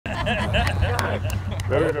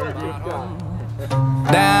Very, very good.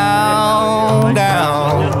 Down,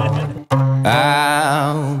 down,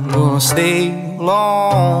 I'm gonna stay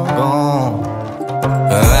long gone.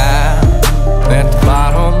 At the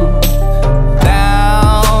bottom,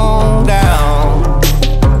 down, down,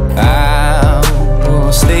 I'm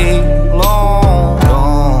gonna stay long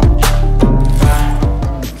gone.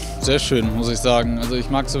 Sehr schön, muss ich sagen. Also ich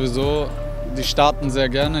mag sowieso die Staaten sehr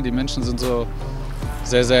gerne. Die Menschen sind so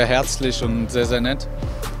sehr, sehr herzlich und sehr, sehr nett.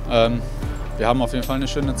 Wir haben auf jeden Fall eine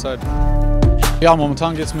schöne Zeit. Ja,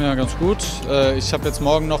 momentan geht es mir ganz gut. Ich habe jetzt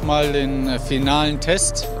morgen nochmal den finalen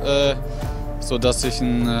Test, sodass ich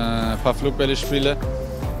ein paar Flugbälle spiele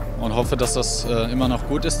und hoffe, dass das immer noch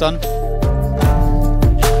gut ist dann.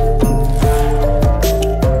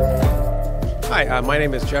 Hi, my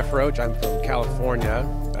name is Jeff Roach. I'm from California.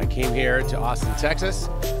 I came here to Austin, Texas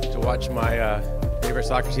to watch my favorite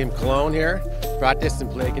soccer team, Cologne, here practice and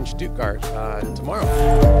play against Stuttgart tomorrow.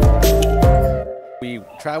 We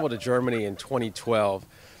traveled to Germany in 2012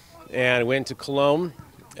 and went to Cologne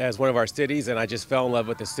as one of our cities, and I just fell in love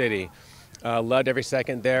with the city. Loved every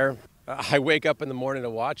second there. I wake up in the morning to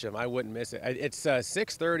watch them. I wouldn't miss it. It's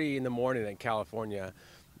 6:30 in the morning in California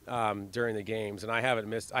during the games, and I haven't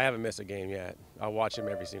missed a game yet. I watch them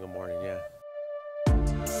every single morning. Yeah.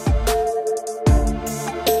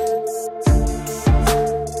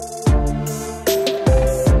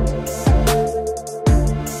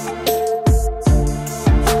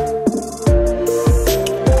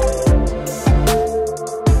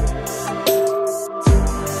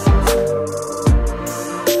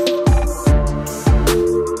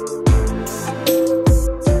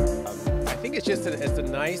 It's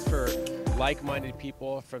nice for like-minded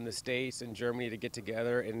people from the States and Germany to get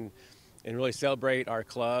together and really celebrate our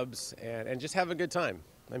clubs and just have a good time.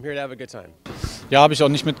 I'm here to have a good time. Ja, habe ich auch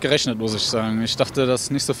nicht mit gerechnet, muss ich sagen. Ich dachte,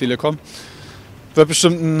 dass nicht so viele kommen. Wird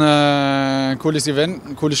bestimmt ein cooles Event,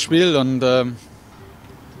 ein cooles Spiel und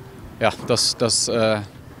ja, das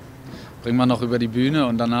bringen wir noch über die Bühne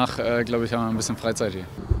und danach, glaube ich, haben wir ein bisschen Freizeit hier.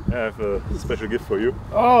 I have a special gift for you.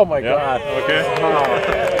 Oh my God! Okay. Wow.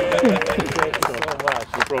 Thank you so much.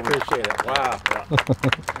 I appreciate it. Wow.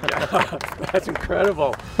 Yeah, that's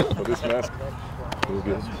incredible. For this mask.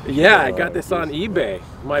 Yeah, I got this on eBay.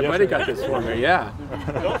 My buddy got this for me. Yeah.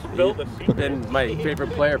 He's been my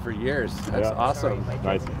favorite player for years. That's awesome.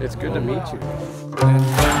 Nice. It's good to meet you.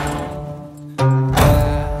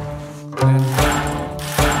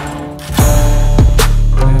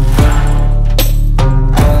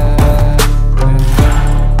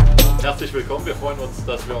 Herzlich willkommen, wir freuen uns,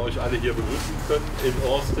 dass wir euch alle hier begrüßen können in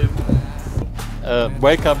Austin.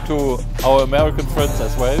 Welcome to our American friends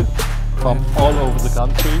as well, from all over the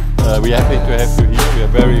country. We are happy to have you here, we are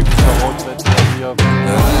very proud that you are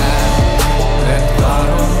here.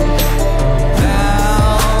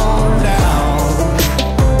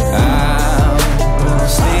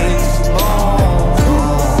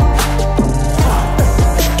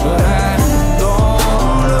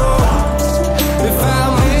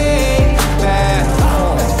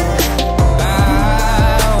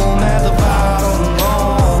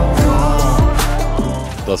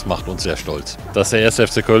 Das macht uns sehr stolz, dass der 1.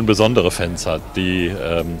 FC Köln besondere Fans hat, die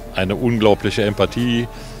eine unglaubliche Empathie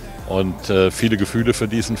und viele Gefühle für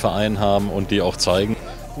diesen Verein haben und die auch zeigen.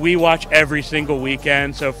 We watch every single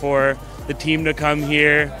weekend, so for the team to come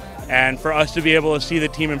here and for us to be able to see the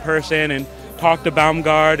team in person and talk to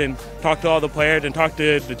Baumgart and talk to all the players and talk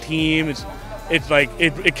to the team, it's like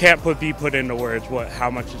it can't be put into words how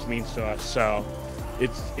much this means to us. So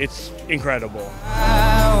it's incredible.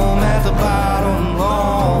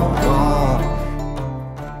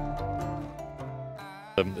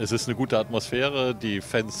 Es ist eine gute Atmosphäre, die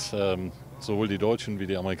Fans, sowohl die Deutschen wie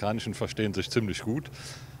die Amerikanischen, verstehen sich ziemlich gut.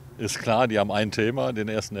 Ist klar, die haben ein Thema, den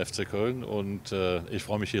 1. FC Köln, und ich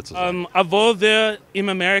freue mich hier zu sein. Obwohl wir in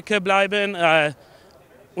Amerika bleiben,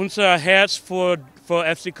 unser Herz für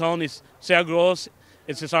FC Köln ist sehr groß.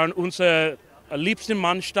 Es ist unsere liebste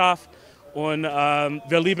Mannschaft und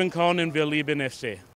wir lieben Köln und wir lieben FC.